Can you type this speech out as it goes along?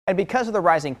And because of the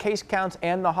rising case counts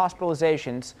and the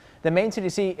hospitalizations, the Maine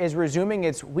CDC is resuming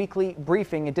its weekly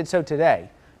briefing. It did so today.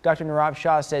 Dr. Nirav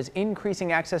Shah says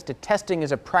increasing access to testing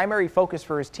is a primary focus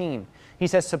for his team. He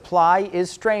says supply is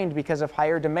strained because of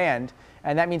higher demand,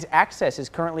 and that means access is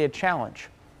currently a challenge.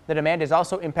 The demand is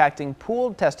also impacting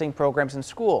pooled testing programs in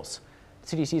schools.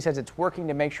 The CDC says it's working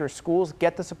to make sure schools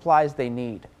get the supplies they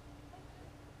need.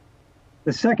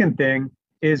 The second thing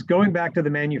is going back to the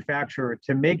manufacturer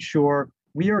to make sure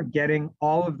we are getting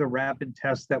all of the rapid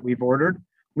tests that we've ordered.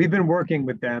 We've been working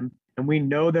with them, and we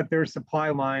know that their supply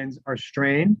lines are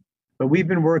strained, but we've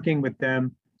been working with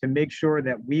them to make sure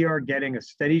that we are getting a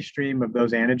steady stream of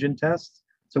those antigen tests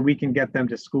so we can get them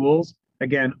to schools.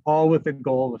 Again, all with the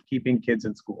goal of keeping kids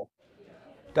in school.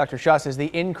 Dr. Shah says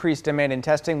the increased demand in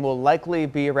testing will likely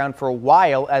be around for a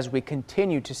while as we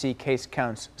continue to see case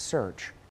counts surge.